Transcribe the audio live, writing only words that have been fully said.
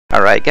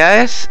Alright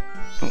guys,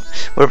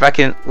 we're back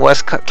in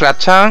West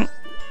Claptown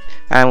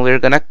and we're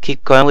gonna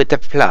keep going with the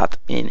plot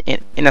in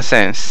a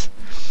sense.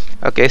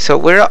 Okay, so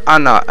we're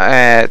on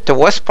the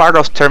west part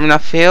of Terminal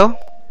Field.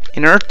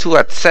 In order to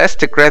access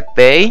the Great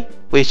Bay,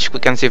 which we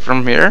can see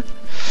from here,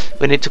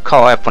 we need to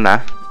call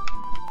Epona.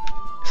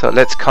 So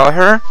let's call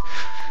her.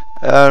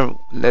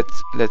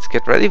 Let's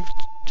get ready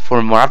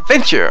for more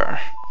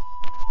adventure.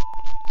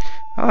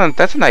 Oh,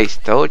 that's a nice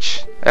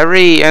touch.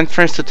 Every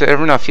entrance to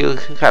Terminal Field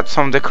has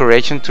some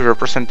decoration to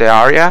represent the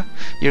area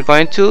you're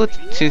going to.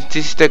 Since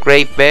this is the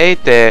Great Bay,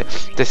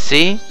 the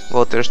sea.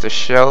 Well, there's the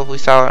shell we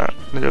saw a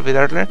little bit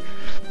earlier.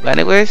 But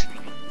anyways,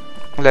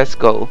 let's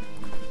go.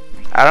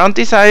 Around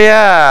this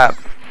area,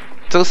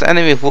 those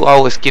enemies will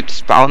always keep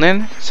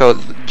spawning, so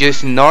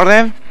just ignore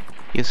them.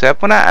 Use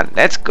Epona and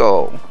let's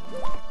go.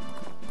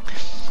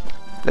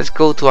 Let's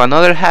go to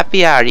another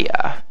happy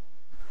area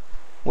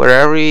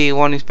where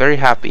everyone is very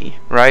happy,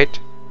 right?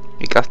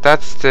 Because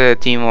that's the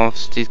theme of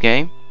this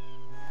game.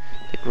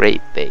 The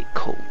Great Bay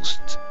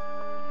Coast.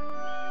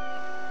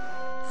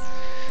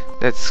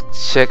 Let's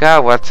check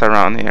out what's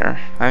around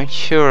here. I'm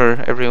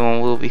sure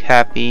everyone will be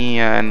happy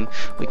and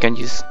we can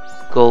just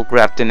go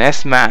grab the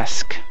nest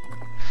mask.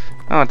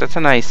 Oh, that's a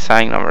nice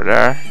sign over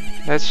there.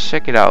 Let's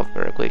check it out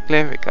very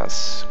quickly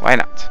because why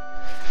not?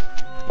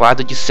 What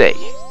did you say?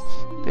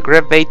 The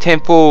Great Bay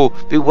Temple,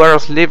 beware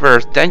of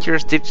slivers,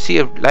 dangerous deep sea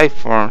of life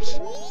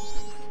forms.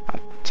 A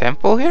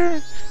temple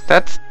here?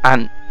 That's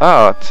an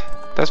odd.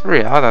 That's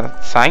very odd,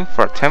 a sign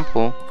for a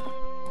temple.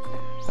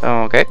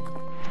 Okay.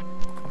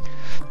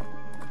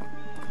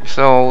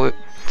 So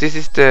this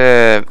is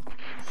the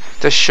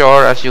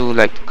shore, as you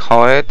like to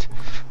call it.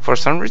 For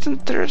some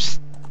reason, this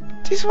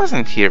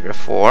wasn't here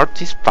before.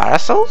 These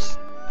parasols.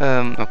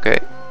 Okay.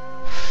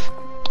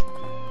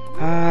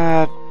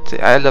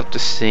 I love to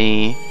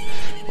see.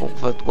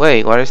 But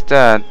wait, what is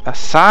that? A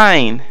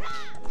sign!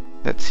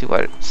 Let's see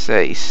what it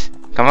says.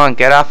 Come on,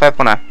 get off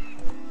Epona.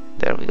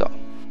 There we go.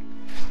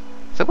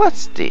 So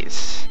what's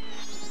this?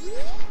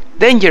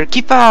 Danger!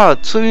 Keep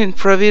out! Swimming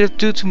prohibited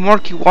due to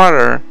murky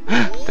water.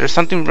 There's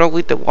something wrong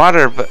with the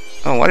water, but...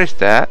 Oh, what is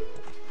that?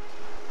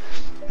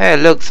 Hey,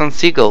 look, some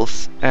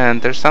seagulls.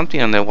 And there's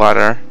something on the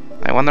water.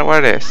 I wonder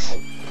what it is.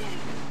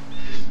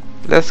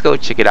 Let's go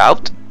check it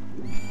out.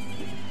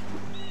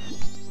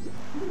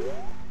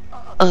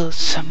 Oh,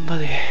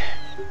 somebody,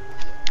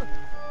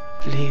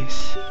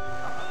 please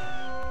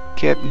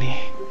get me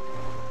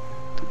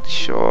to the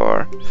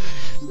shore.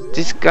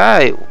 This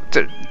guy,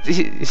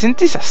 isn't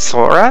this a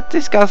Sora?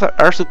 These guys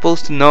are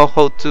supposed to know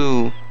how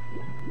to.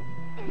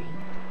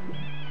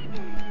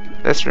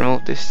 Let's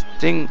remove this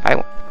thing.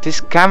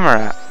 This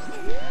camera.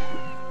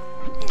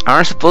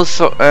 Aren't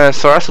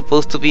Sora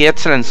supposed to be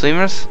excellent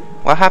swimmers?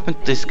 What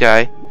happened to this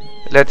guy?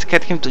 Let's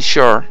get him to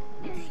shore.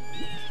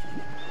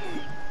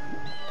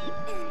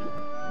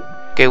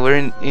 Okay,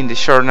 we're in the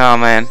shore now,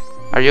 man.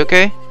 Are you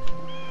okay?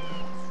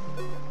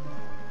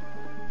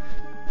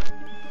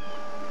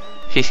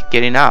 He's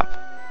getting up.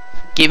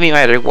 Give me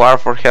my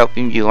reward for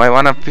helping you. I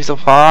want a piece of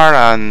heart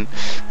and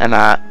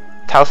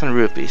 1,000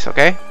 rupees,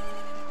 okay?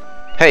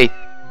 Hey,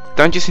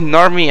 don't just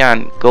ignore me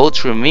and go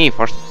through me.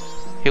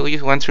 He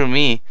just went through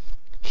me.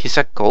 He's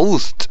a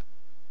ghost.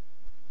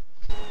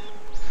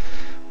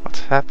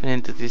 What's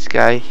happening to this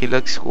guy? He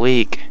looks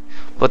weak.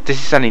 But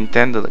this is a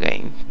Nintendo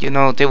game. You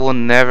know, they will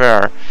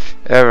never,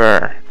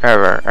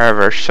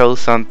 ever show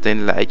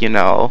something like, you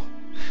know,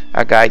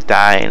 a guy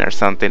dying or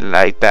something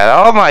like that.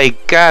 Oh my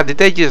god, did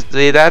they just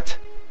do that?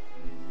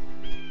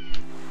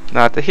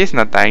 No, he's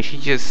not dying.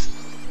 He's just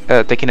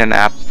taking a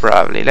nap,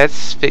 probably. Let's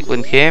speak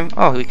with him.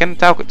 Oh, we can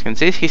talk with him.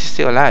 See, he's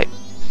still alive.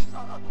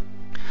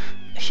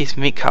 He's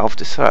Mika of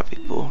the Sora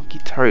people,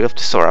 guitar of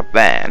the Sora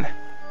band.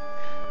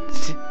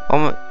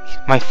 Oh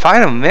my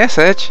final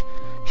message.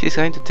 He's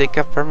going to take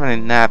a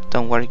permanent nap,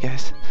 don't worry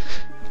guys.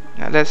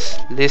 Now let's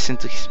listen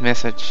to his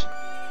message.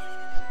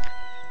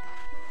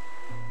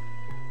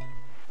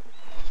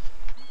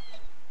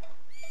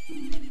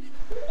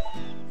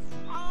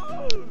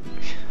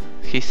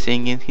 He's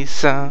singing his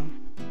song.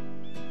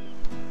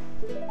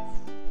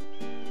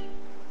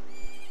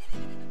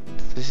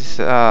 This is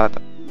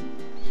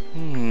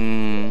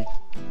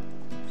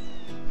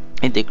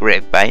in the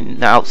Great Bay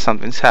now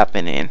something's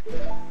happening.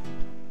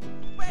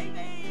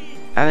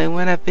 And I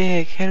went a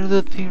big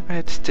Herald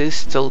pirates to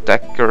stole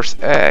that girl's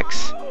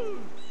eggs.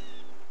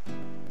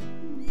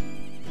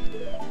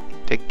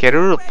 The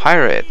Gerudo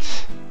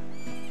pirates.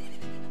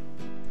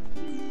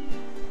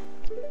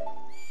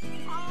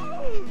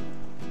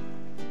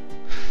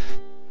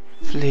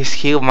 Please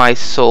heal my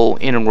soul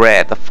in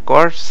red, of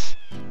course.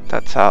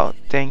 That's how.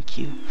 Thank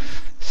you.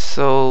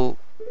 So,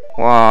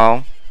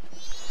 wow.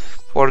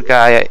 Poor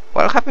guy.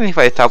 What happened if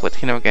I talk with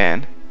him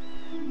again?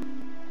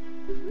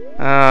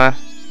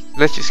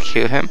 Let's just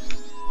kill him.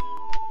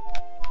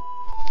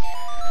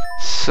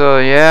 So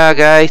yeah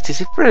guys,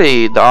 this is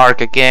pretty dark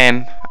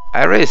again.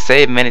 I already said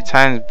it many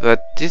times,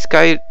 but this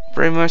guy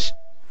pretty much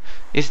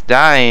is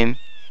dying.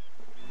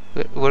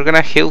 We're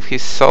gonna heal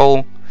his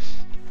soul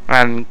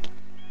and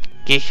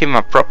give him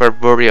a proper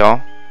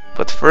burial.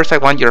 But first I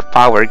want your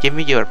power. Give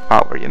me your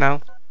power, you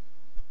know?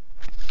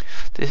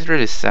 This is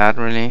really sad,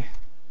 really.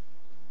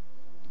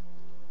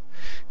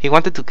 He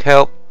wanted to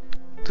help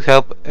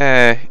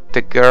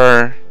the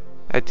girl.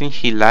 I think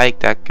he liked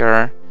that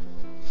girl.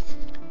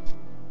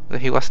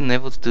 But he wasn't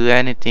able to do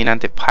anything,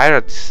 and the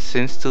pirate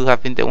seems to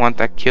have been the one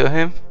that killed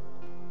him.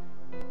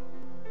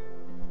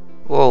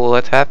 Whoa,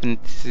 what happened?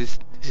 This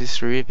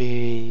is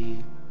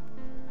really...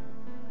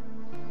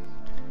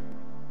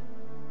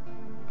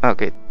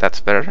 Okay, that's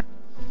better.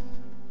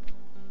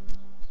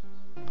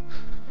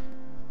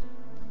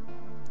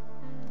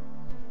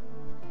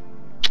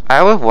 I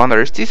always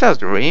wonder, is this a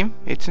dream?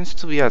 It seems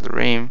to be a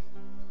dream.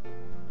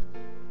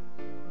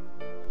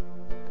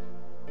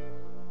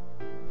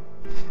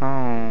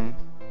 Oh.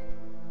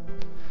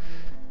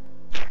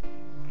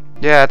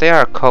 Yeah, they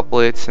are a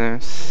couple, it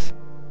seems.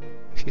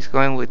 He's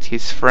going with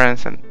his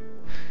friends and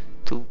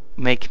to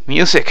make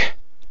music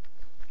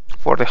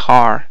for the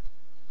heart.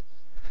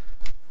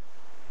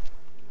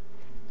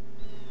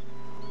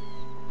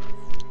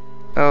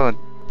 Oh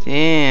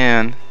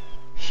damn,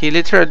 he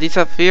literally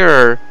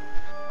disappeared.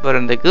 But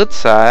on the good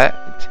side,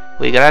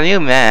 we got a new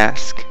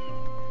mask.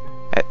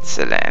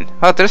 Excellent.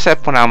 Oh, there's a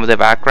Ponam in the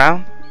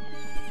background.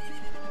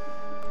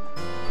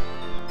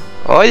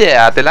 Oh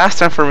yeah, the last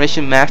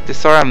transformation mask, the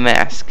Sora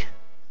mask.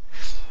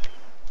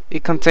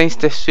 It contains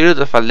the spirit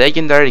of a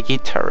legendary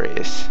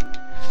guitarist.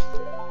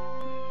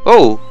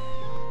 Oh,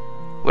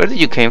 where did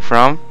you came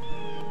from?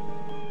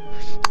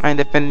 I'm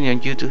depending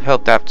on you to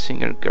help that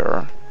singer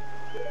girl.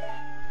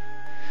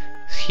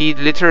 He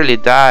literally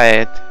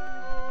died.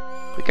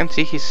 We can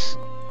see his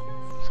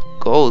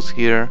goals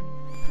here.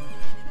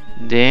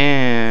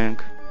 Dang.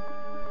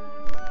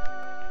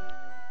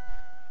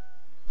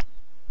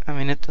 A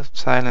minute of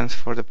silence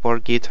for the poor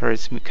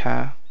guitarist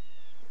Mika.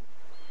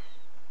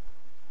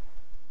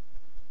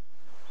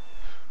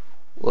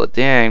 Well,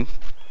 dang.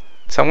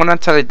 Someone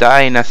actually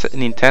died in a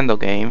Nintendo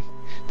game.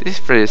 This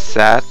is pretty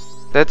sad.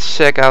 Let's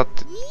check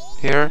out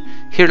here.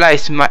 Here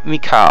lies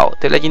Mikao,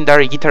 the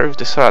legendary guitarist of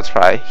the Sora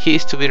tribe. He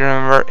is to be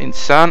remembered in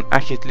song,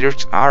 and his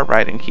lyrics are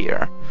right in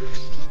here.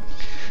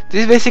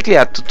 This is basically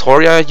a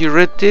tutorial. You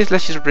read this,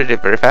 let's just read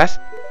it very fast.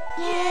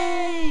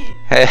 Yay!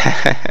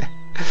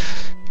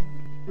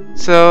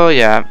 So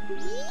yeah.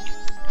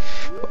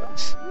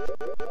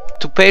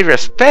 To pay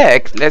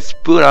respect, let's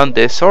put on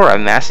the Sora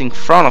mask in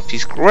front of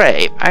his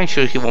grave. I'm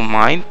sure he won't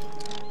mind.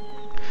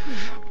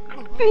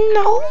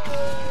 No!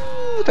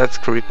 That's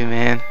creepy,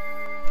 man.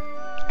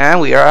 And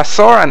we are a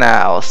Sora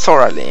now,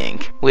 Sora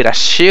Link, with a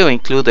shield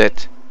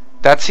included.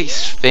 That's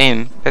his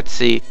thing. Let's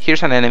see,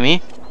 here's an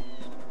enemy.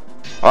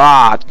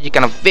 Ah, you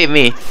cannot beat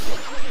me.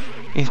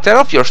 Instead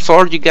of your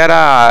sword, you got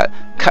a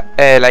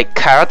like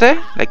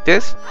karate, like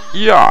this.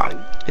 Yeah,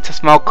 it's a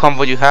small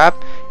combo you have.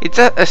 It's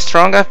as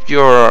strong as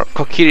your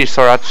Kokiri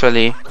sword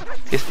actually.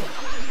 It's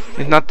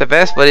not the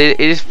best, but it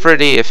is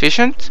pretty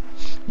efficient.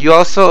 You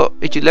also,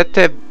 if you let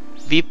the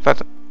V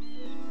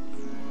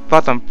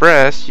button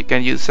press, you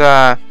can use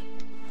a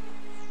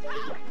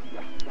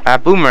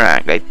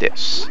boomerang like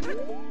this.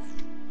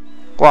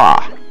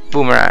 Wow,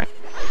 boomerang.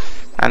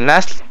 And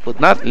last but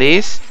not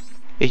least,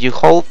 if you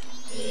hold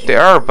the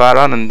R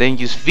button and then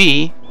use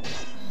V,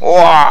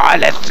 wow,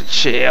 let's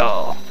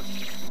chill.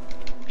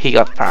 He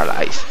got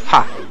paralyzed.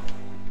 Ha!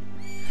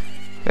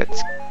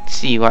 Let's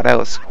see what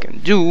else we can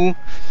do.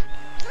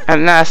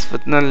 And last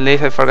but not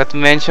least, I forgot to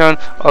mention,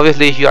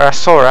 obviously if you are a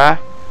Sora,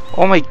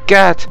 oh my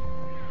god,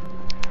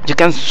 you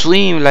can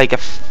swim like a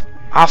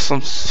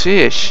awesome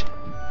fish.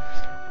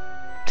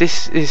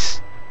 This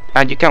is,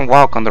 and you can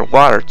walk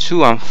underwater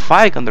too and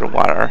fight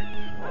underwater.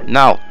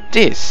 Now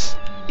this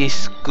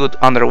is good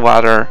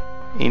underwater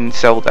in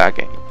Zelda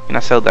game, in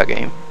a Zelda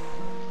game.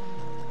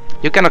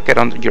 You cannot get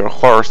on your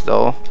horse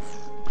though.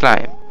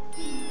 Climb.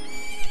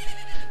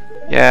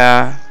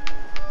 Yeah.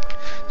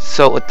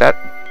 So that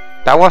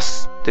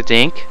was the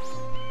thing.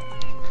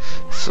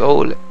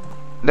 So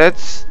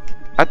let's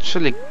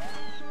actually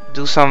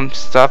do some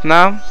stuff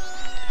now.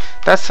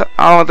 That's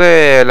all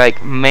the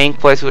like main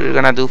quests we're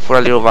gonna do for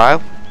a little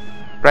while.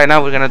 Right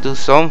now we're gonna do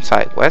some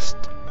side quests.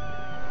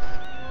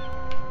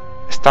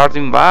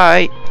 Starting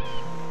by,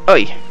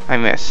 oi, I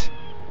missed.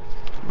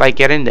 By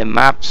getting the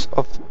maps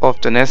of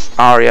the next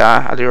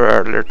area a little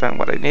earlier than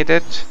what I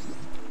needed.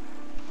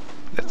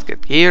 Let's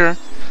get here,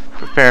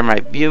 prepare my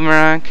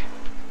boomerang,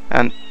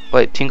 and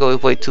wait, Tingle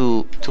is way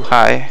too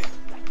high.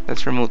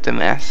 Let's remove the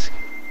mask.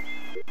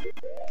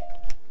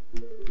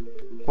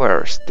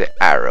 Where's the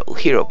arrow?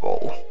 Hero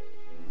ball.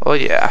 Oh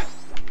yeah.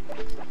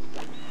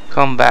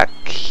 Come back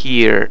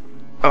here.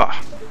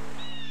 Oh,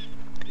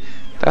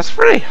 that's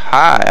pretty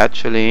high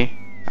actually.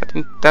 I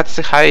think that's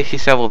the highest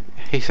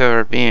he's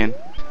ever been.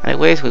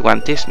 Anyways, we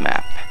want this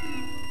map.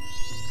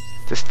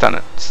 The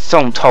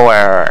Stone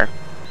Tower.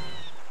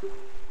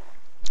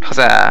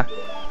 Huzzah!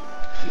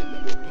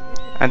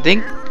 I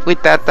think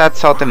with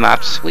that's all the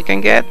maps we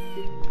can get.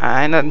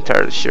 I'm not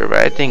entirely sure, but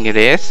I think it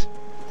is.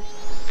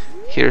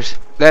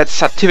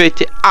 Let's activate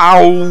the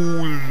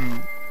owl.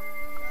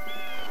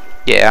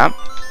 Yeah.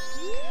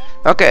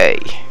 Okay.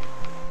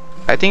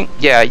 I think,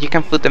 yeah, you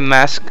can put the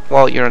mask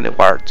while you're in the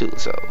water too,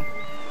 so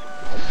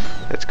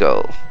let's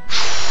go.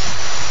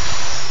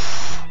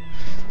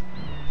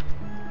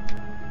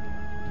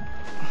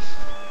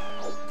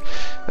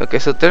 Okay,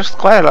 so there's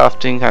quite a lot of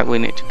things that we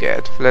need to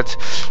get.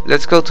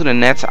 Let's go to the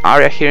next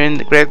area here in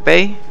the Great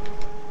Bay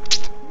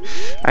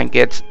and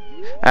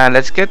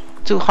let's get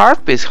to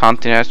harpies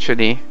hunting.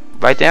 Actually,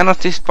 by the end of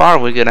this part,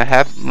 we're gonna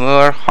have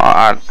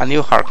a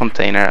new heart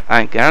container.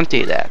 I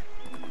guarantee that.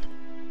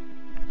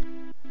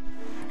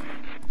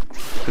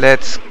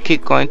 Let's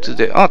keep going to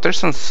the. Oh, there's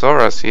some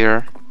Zoras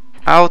here.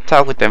 I'll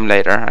talk with them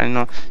later. I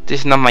know this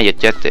is not my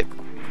objective.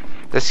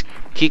 Let's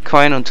keep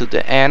going on to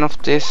the end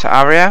of this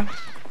area,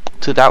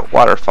 to that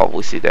waterfall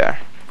we see there.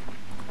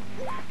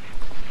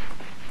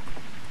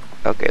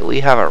 Okay, we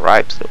have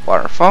arrived to the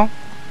waterfall.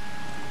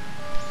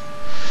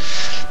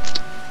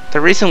 The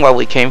reason why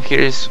we came here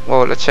is,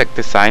 well, let's check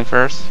the sign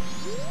first.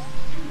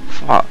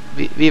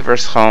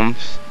 Beaver's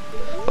homes.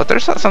 But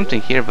there's not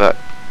something here, but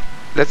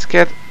let's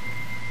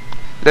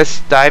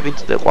dive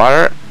into the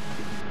water.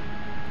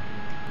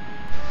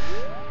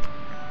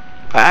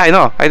 I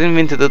know, I didn't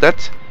mean to do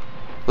that.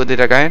 Who did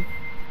again?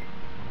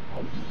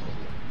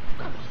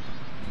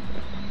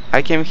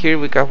 I came here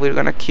because we're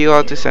gonna kill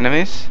all these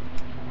enemies.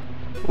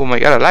 Oh my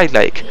god, a light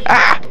like.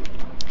 Ah!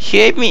 He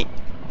ate me!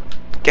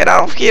 Get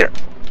out of here!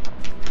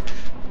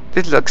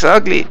 This looks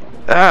ugly.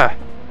 Ah!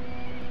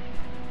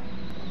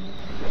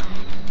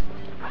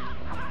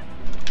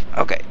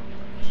 Okay.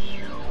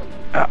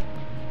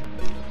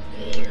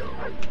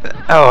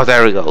 Oh,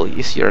 there we go.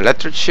 Use your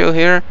electric shield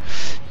here.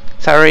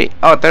 Sorry.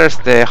 Oh, there's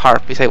the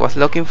harpies I was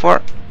looking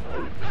for.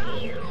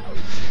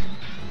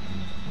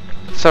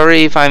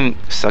 Sorry if I'm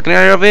sucking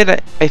a little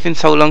bit. It's been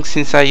so long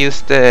since I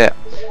used the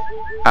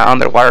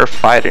underwater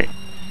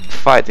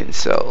fighting,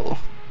 so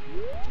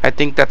I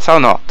think that's all.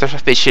 No, there's a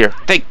fish here.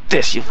 Take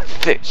this, you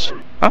fish.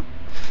 Huh?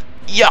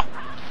 Yeah.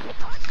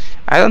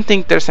 I don't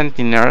think there's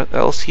anything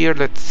else here.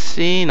 Let's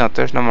see. No,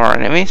 there's no more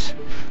enemies.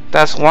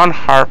 That's one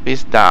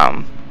harpies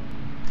down.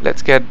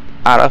 Let's get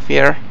out of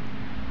here.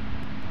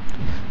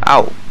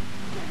 Ow.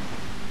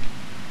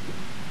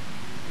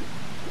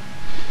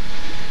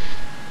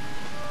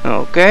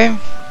 Okay.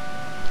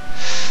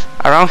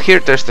 Around here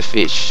there's the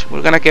fish.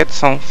 We're gonna get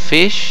some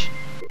fish.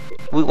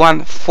 We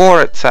want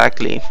 4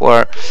 exactly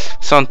for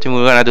something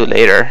we're gonna do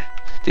later.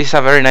 This is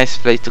a very nice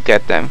place to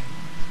get them.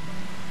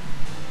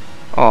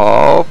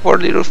 Oh, poor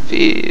little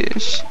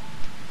fish.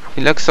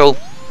 He looks so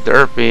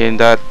derpy in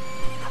that.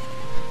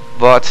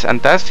 But,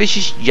 and that fish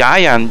is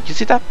giant. You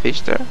see that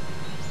fish there?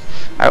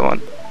 I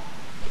want.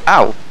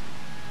 Ow.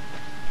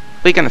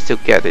 We can still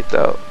get it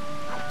though.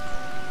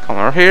 Come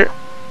over here.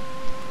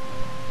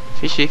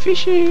 Fishy,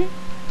 fishy.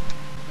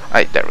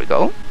 Alright, there we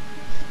go.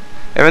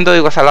 Even though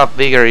it was a lot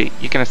bigger,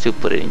 you can still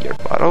put it in your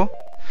bottle.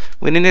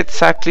 We need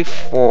exactly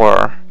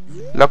 4.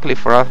 Luckily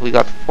for us, we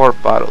got 4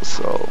 bottles,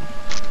 so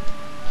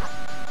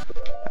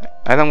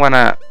I don't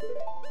wanna,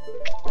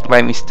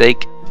 by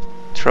mistake,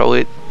 throw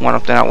it one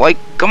of them away.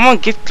 Come on,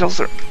 get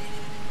closer.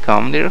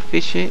 Come, little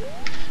fishy.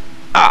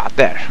 Ah,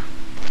 there.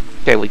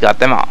 Okay, we got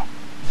them all.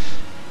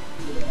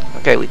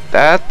 Okay, with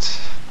that,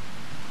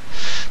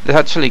 let's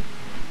actually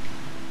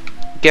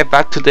get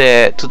back to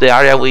the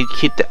area we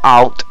hit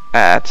out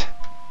at.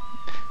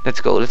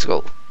 Let's go, let's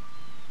go.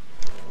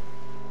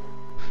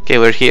 Okay,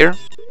 we're here.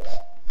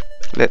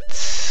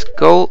 Let's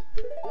go.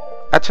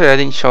 Actually, I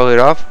didn't show it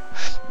off.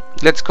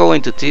 Let's go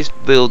into this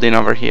building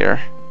over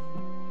here.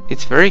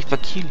 It's very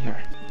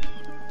peculiar.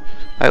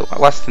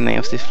 What's the name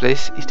of this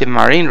place? It's the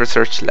Marine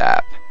Research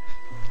Lab.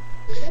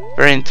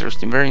 Very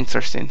interesting, very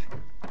interesting.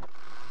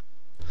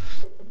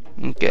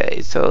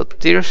 Okay, so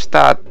there's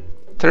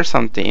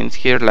some things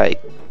here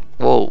like,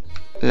 whoa,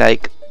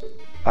 like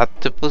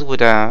octopus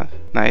with a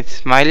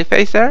nice smiley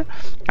face there.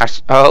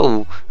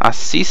 Oh, a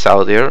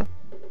seesaw there.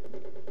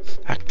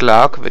 A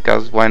clock,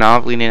 because why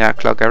not? We need a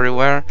clock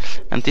everywhere.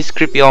 And this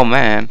creepy old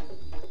man.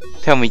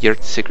 Tell me your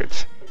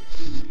secrets.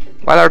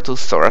 What are those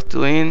Zoras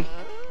doing?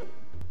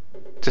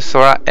 The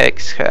Zora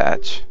X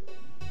hatch.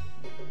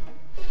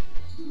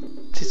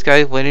 This guy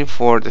is waiting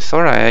for the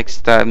Zora X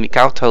that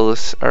Mikau told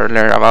us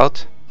earlier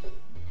about.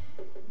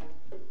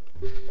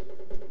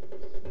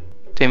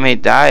 They may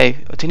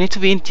die. They need to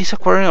be in this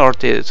aquarium or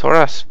the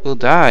Zoras will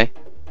die.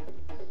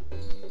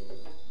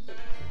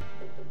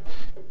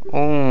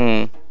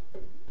 Oh.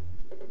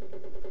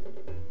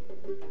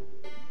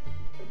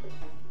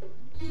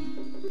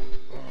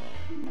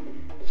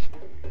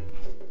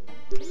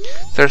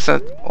 There's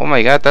a, oh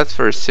my god, that's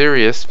very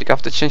serious. Because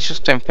of the changes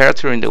of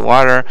temperature in the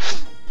water,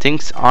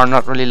 things are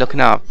not really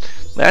looking up.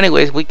 But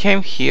anyways, we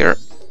came here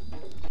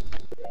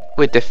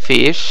with the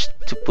fish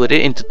to put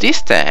it into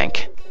this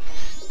tank.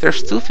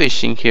 There's 2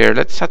 fish in here.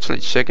 Let's actually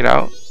check it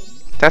out.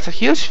 That's a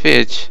huge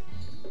fish.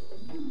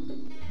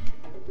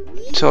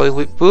 So if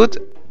we put,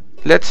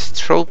 let's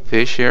throw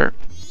fish here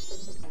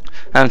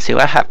and see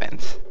what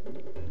happens.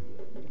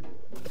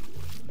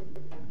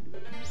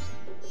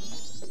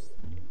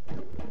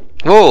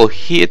 Whoa,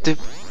 he ate the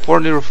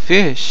poor little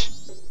fish.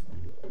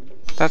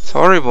 That's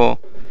horrible.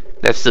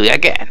 Let's do it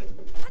again.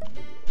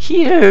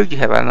 Here, you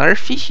have another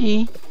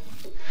fishy.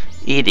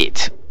 Eat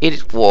it. Eat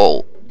it.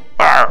 Whoa.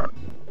 Arr.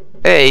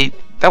 Hey,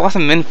 that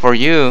wasn't meant for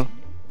you.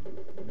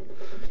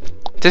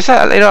 There's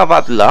a little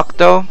about luck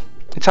though.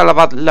 It's all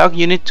about luck.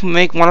 You need to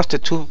make one of the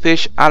two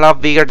fish a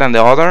lot bigger than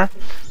the other,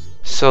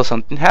 so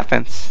something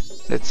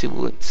happens. Let's see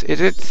what's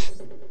it.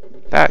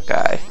 That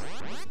guy.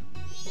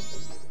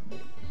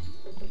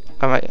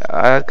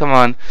 Come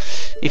on.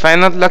 If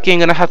I'm not lucky, I'm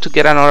gonna have to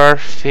get another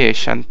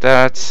fish, and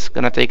that's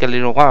gonna take a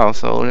little while.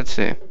 So let's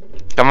see.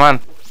 Come on,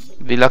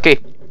 be lucky.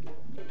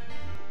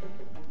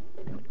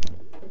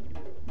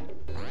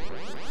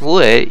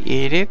 Wait,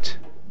 eat it?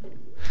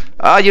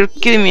 Ah, you're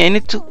kidding me. I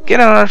need to get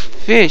another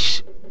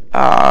fish.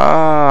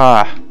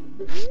 Ah,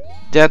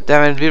 damn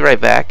it, be right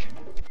back.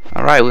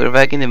 Alright, we're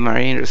back in the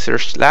Marine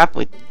Research Lab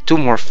with 2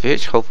 more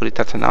fish. Hopefully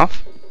that's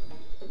enough.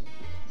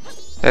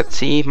 Let's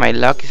see if my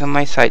luck is on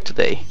my side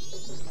today.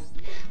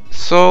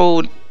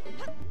 So,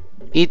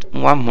 eat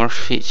 1 more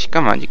fish.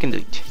 Come on, you can do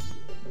it.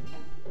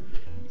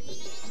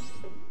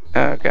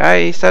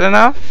 Okay, is that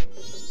enough?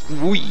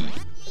 Wee.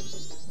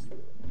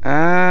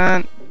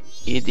 And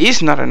it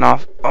is not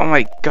enough. Oh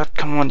my god,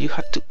 come on, you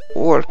had to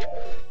work.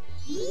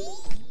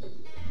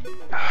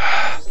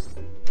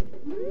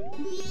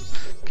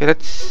 Okay,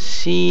 let's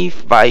see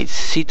if by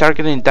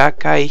targeting that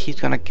guy, he's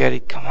gonna get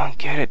it. Come on,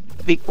 get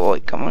it. Big boy,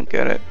 come on,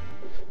 get it.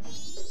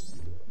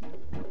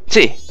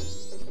 See?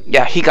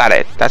 Yeah, he got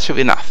it. That should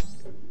be enough.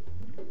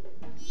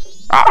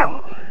 Ah.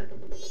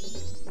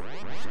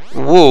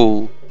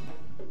 Whoa.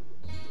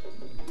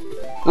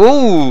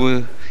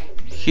 Whoa.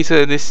 He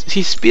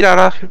spit out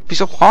a piece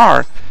of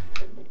heart.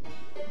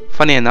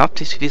 Funny enough,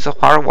 this piece of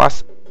heart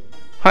was...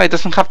 Oh, it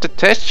doesn't have the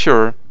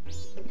texture.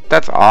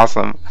 That's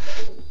awesome.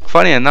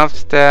 Funny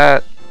enough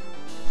that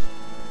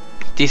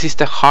this is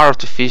the heart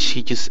of the fish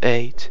he just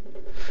ate.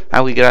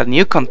 And we got a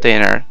new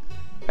container.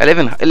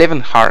 11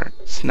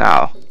 hearts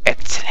now.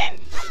 Excellent.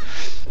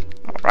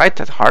 Alright,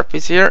 that heart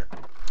is here.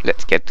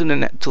 Let's get to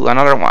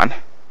another one.